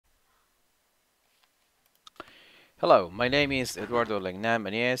Hello, my name is Eduardo Legnan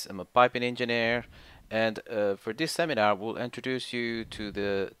Manies. I'm a piping engineer, and for this seminar, we'll introduce you to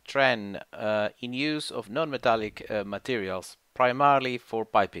the trend in use of non-metallic materials, primarily for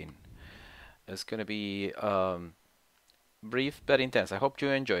piping. It's going to be brief but intense. I hope you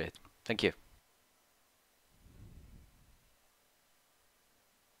enjoy it. Thank you.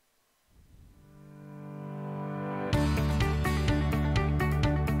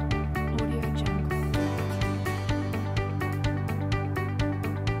 Audio Jungle.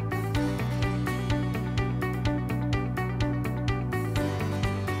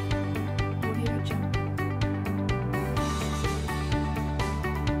 Audio Jungle. Audio Jungle.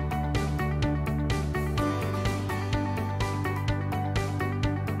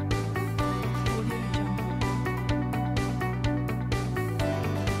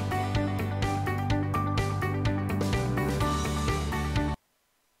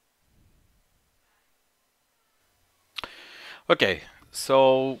 Okay,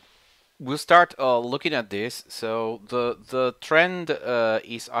 so we'll start looking at this. So the trend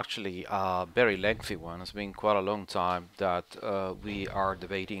is actually a very lengthy one. It's been quite a long time that we are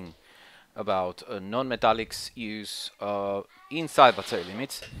debating about non-metallics use inside battery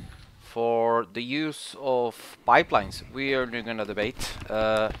limits for the use of pipelines. We are going to debate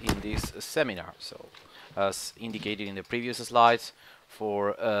in this seminar. So, as indicated in the previous slides,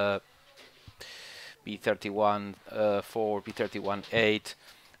 for B31 4, B31 8,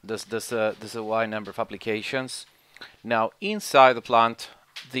 there's a wide number of applications. Now, inside the plant,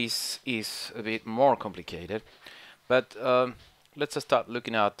 this is a bit more complicated, but let's just start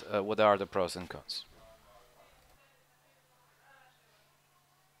looking at what are the pros and cons.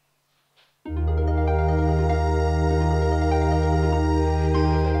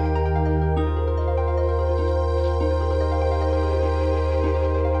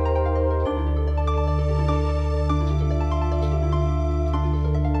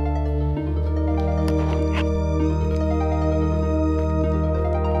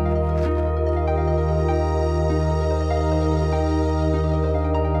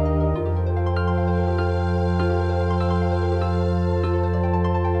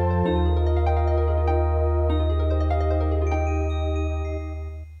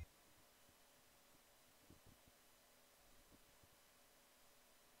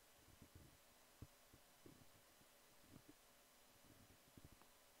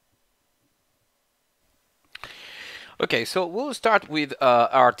 Okay, so we'll start with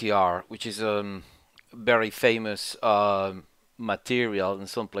RTR, which is a very famous material. In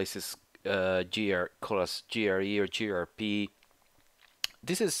some places, call us GRE or GRP.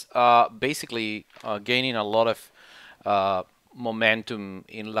 This is basically gaining a lot of momentum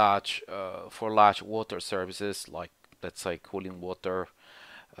in large for large water services, like let's say cooling water.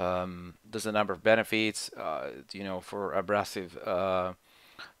 There's a number of benefits, for abrasive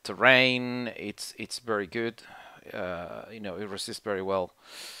terrain. It's very good. It resists very well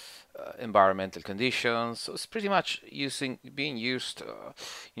environmental conditions. So it's pretty much being used,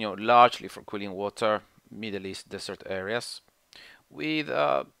 largely for cooling water, Middle East desert areas, with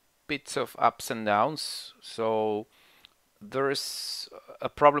bits of ups and downs. So there is a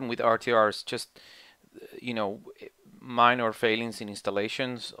problem with RTRs. Just you know, minor failings in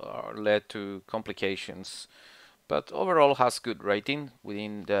installations led to complications, but overall has good rating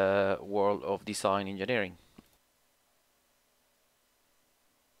within the world of design engineering.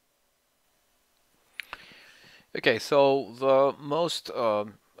 Okay, so the most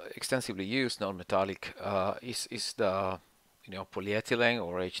extensively used non-metallic is the polyethylene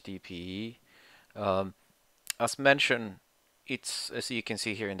or HDPE. Um, as mentioned, it's as you can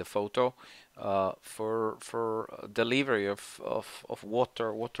see here in the photo for delivery of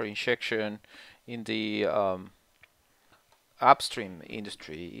water injection in the upstream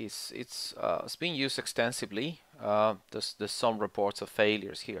industry. It's being used extensively. There's some reports of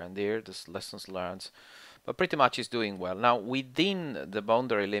failures here and there. There's lessons learned, but pretty much is doing well. Now, within the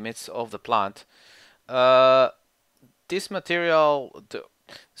boundary limits of the plant, uh, this material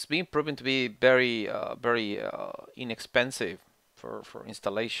is being proven to be very inexpensive for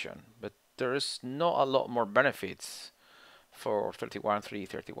installation, but there is not a lot more benefits for 31.3,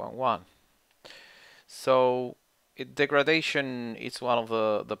 31.1. So degradation is one of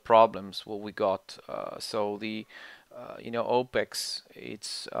the problems what we got. So the OPEX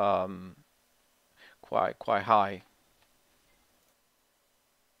it's quite high.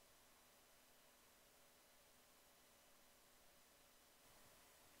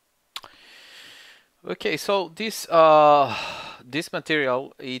 Okay, so this this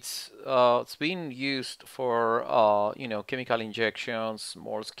material it's been used for chemical injections,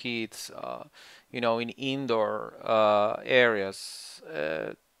 small skids, in indoor areas.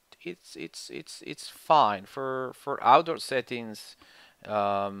 It's fine for outdoor settings.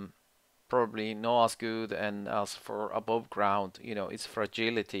 Um, Probably not as good, and as for above ground, its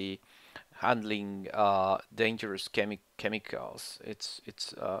fragility, handling dangerous chemicals. It's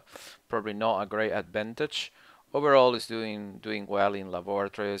probably not a great advantage. Overall, it's doing well in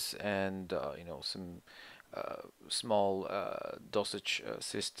laboratories and some small dosage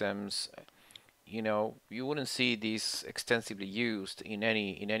systems. You wouldn't see these extensively used in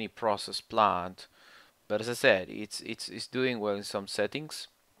any process plant, but as I said, it's doing well in some settings.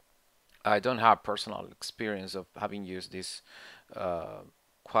 I don't have personal experience of having used this uh,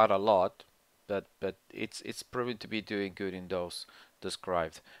 quite a lot, but it's proven to be doing good in those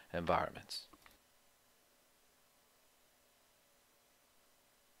described environments.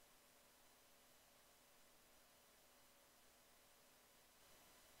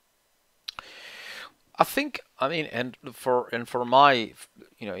 I mean, and for my,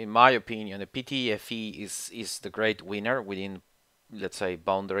 in my opinion, the PTFE is the great winner within, let's say,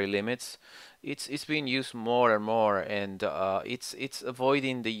 boundary limits. It's being used more and more, and it's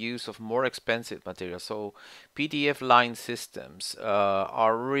avoiding the use of more expensive materials. So PTF line systems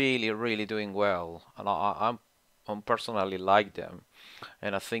are really doing well, and I'm personally like them,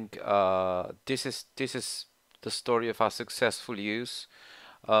 and I think this is the story of a successful use.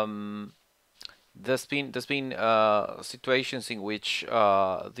 Um, there's been situations in which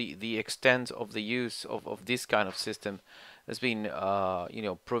the extent of the use of this kind of system has been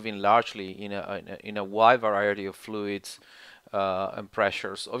proven largely in a wide variety of fluids and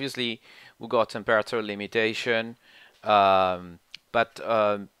pressures. Obviously, we got temperature limitation, um, but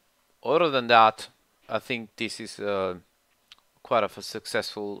other than that, I think this is quite of a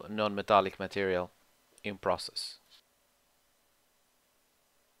successful non-metallic material in process.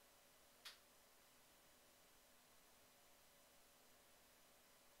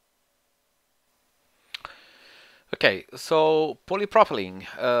 Okay, so polypropylene,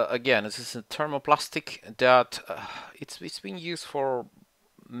 again, this is a thermoplastic that it's been used for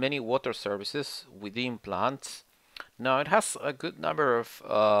many water services within plants. Now it has a good number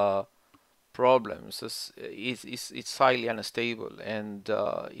of problems. It's highly unstable, and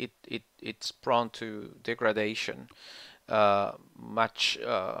it's prone to degradation much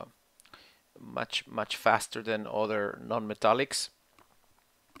faster than other non-metallics.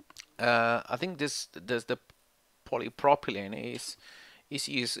 I think this the polypropylene is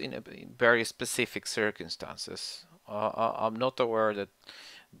used in very specific circumstances. I'm not aware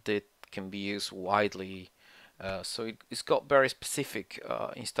that can be used widely. So it's got very specific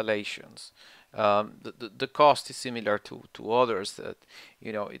installations. The cost is similar to others that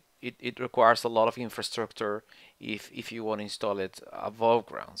it requires a lot of infrastructure if you want to install it above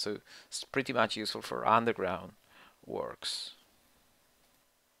ground. So it's pretty much useful for underground works.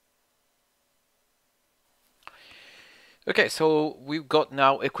 Okay, so we've got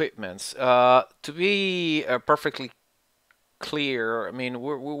now equipments. To be perfectly clear, I mean,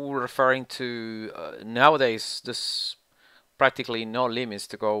 we're referring to nowadays, there's practically no limits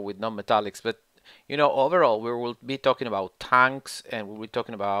to go with non-metallics, but overall, we will be talking about tanks and we'll be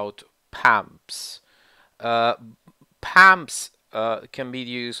talking about pumps. Uh, Pumps can be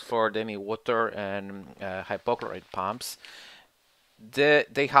used for demi-water and hypochlorite pumps.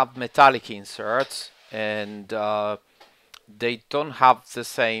 They have metallic inserts, and they don't have the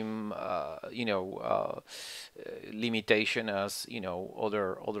same limitation as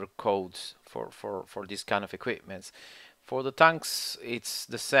other codes for this kind of equipments. For the tanks, it's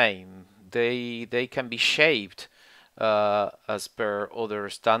the same. They can be shaped as per other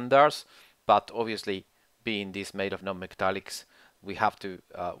standards, but obviously, being this made of non-metallics, we have to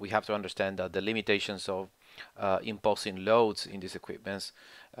understand that the limitations of imposing loads in these equipments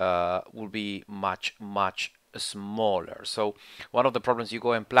will be much smaller. So one of the problems you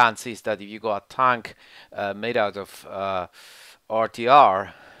go in plants is that if you got a tank made out of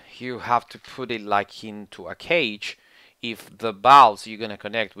RTR, you have to put it like into a cage if the valves you're going to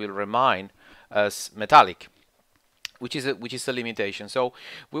connect will remain as metallic, which is a limitation. So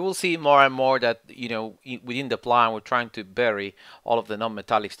we will see more and more that within the plan we're trying to bury all of the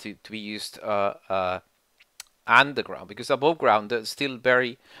non-metallics to be used underground, because above ground they're still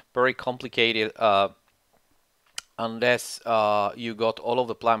very complicated. Unless you got all of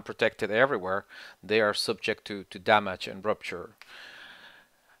the plant protected everywhere, they are subject to damage and rupture,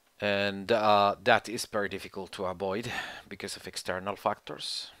 and that is very difficult to avoid because of external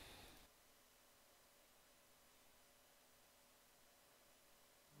factors.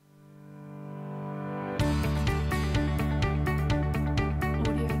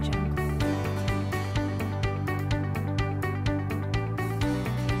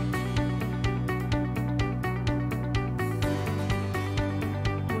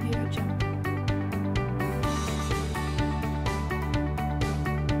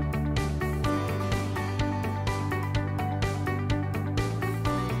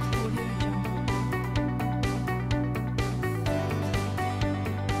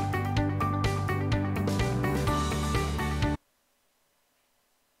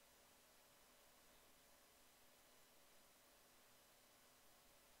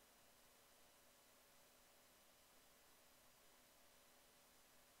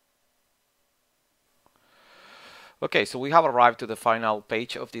 Okay, so we have arrived to the final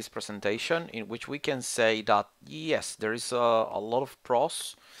page of this presentation in which we can say that yes, there is a lot of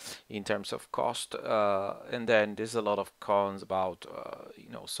pros in terms of cost, and then there's a lot of cons about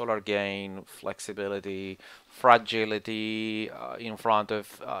solar gain, flexibility, fragility in front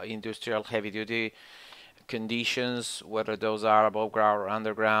of industrial heavy duty conditions, whether those are above ground or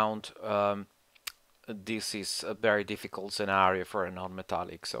underground. This is a very difficult scenario for a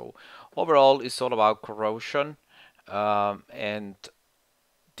non-metallic. So overall, it's all about corrosion, and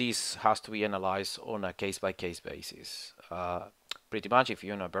this has to be analyzed on a case-by-case basis. Pretty much, if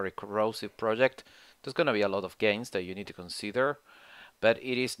you're in a very corrosive project, there's going to be a lot of gains that you need to consider, but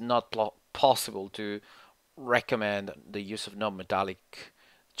it is not possible to recommend the use of non-metallic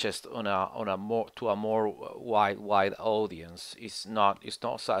just on a more to a more wide audience. It's not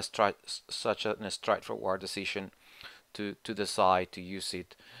such a straightforward decision to decide to use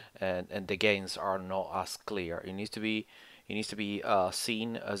it, and the gains are not as clear. It needs to be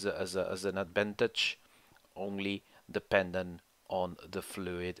seen as an advantage only dependent on the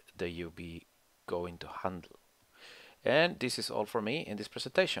fluid that you'll be going to handle. And this is all for me in this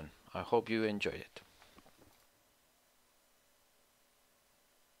presentation. I hope you enjoyed it.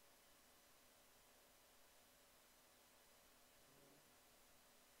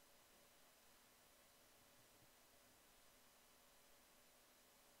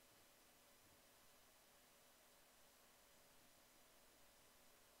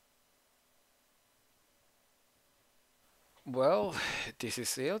 Well, this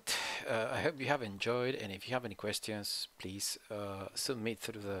is it. I hope you have enjoyed, and if you have any questions, please submit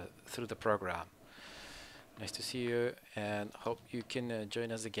through the program. Nice to see you, and hope you can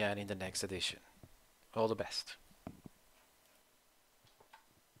join us again in the next edition. All the best.